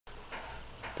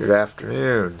Good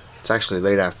afternoon. It's actually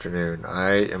late afternoon.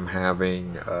 I am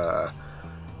having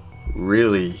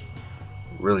really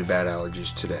bad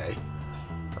allergies today.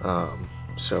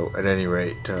 So at any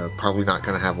rate, probably not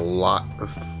going to have a lot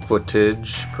of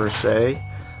footage per se,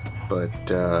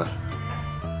 but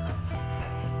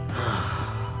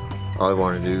all I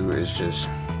want to do is just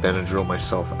Benadryl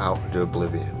myself out into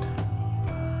oblivion.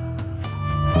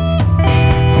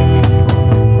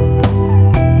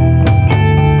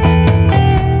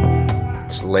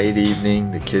 Late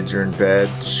evening, the kids are in bed,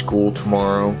 school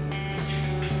tomorrow.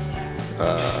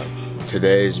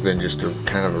 Today has been just a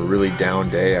kind of a really down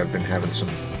day. I've been having some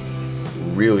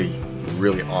really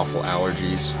awful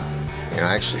allergies, and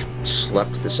I actually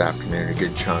slept this afternoon, a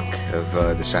good chunk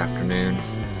of this afternoon.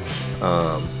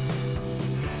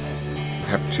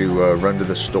 Have to run to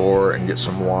the store and get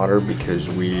some water because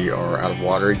we are out of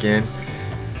water again.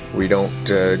 We don't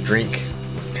drink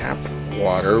tap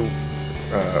water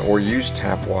or use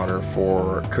tap water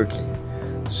for cooking,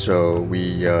 so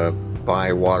we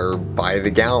buy water by the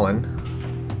gallon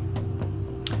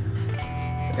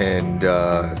and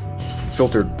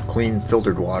clean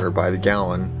filtered water by the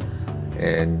gallon,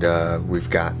 and we've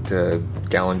got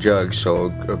gallon jugs, so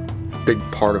a big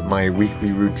part of my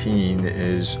weekly routine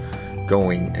is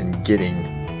going and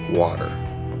getting water.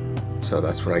 So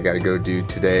that's what I got to go do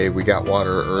today. We got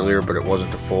water earlier, but it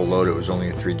wasn't a full load, it was only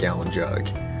a 3-gallon jug.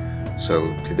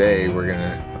 So today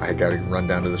I gotta run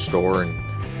down to the store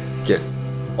and get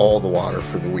all the water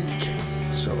for the week.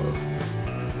 So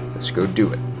let's go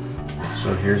do it.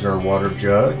 So here's our water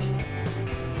jug,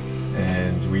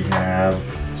 and we have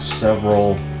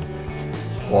several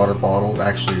water bottles,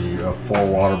 actually 4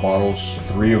 water bottles.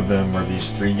 3 of them are these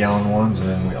 3-gallon ones, and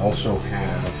then we also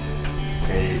have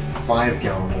a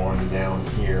 5-gallon one down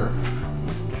here.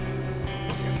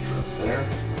 Up there.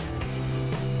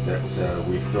 That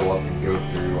we fill up and go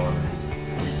through on a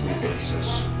weekly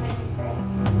basis.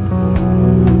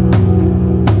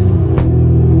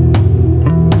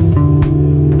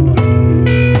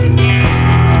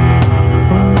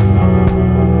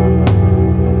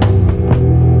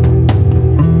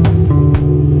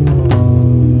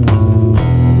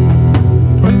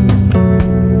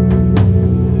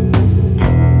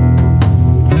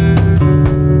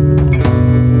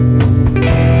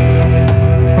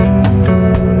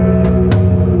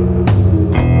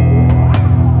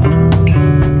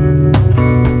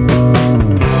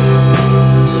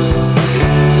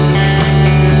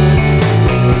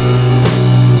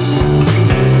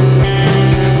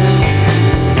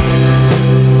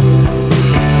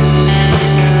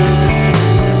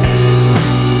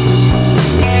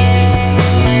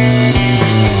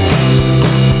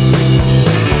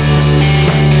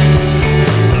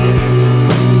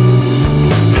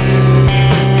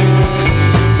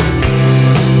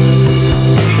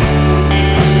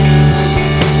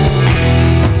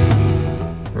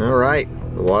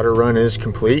 The water run is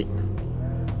complete.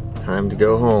 Time to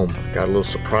go home. Got a little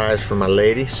surprise for my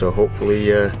lady, so hopefully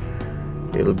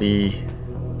it'll be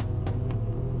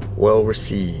well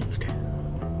received.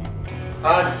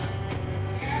 Hans,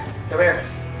 come here.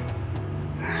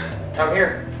 Come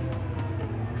here.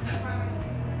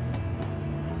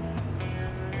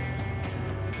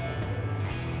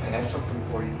 I have something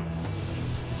for you.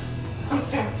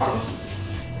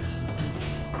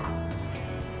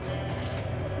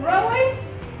 Really?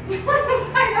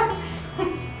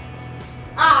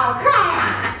 Oh, come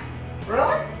on!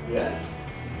 Really? Yes.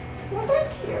 Well, thank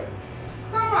you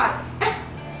so much.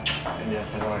 And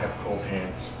yes, I know I have cold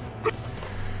hands.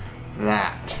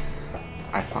 That,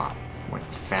 I thought, went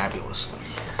fabulously.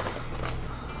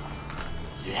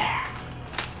 Yeah.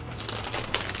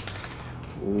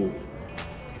 Ooh.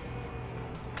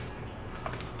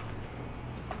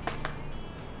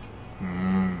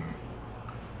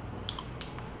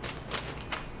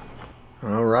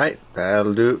 Alright,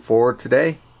 that'll do it for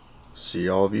today. See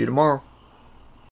all of you tomorrow.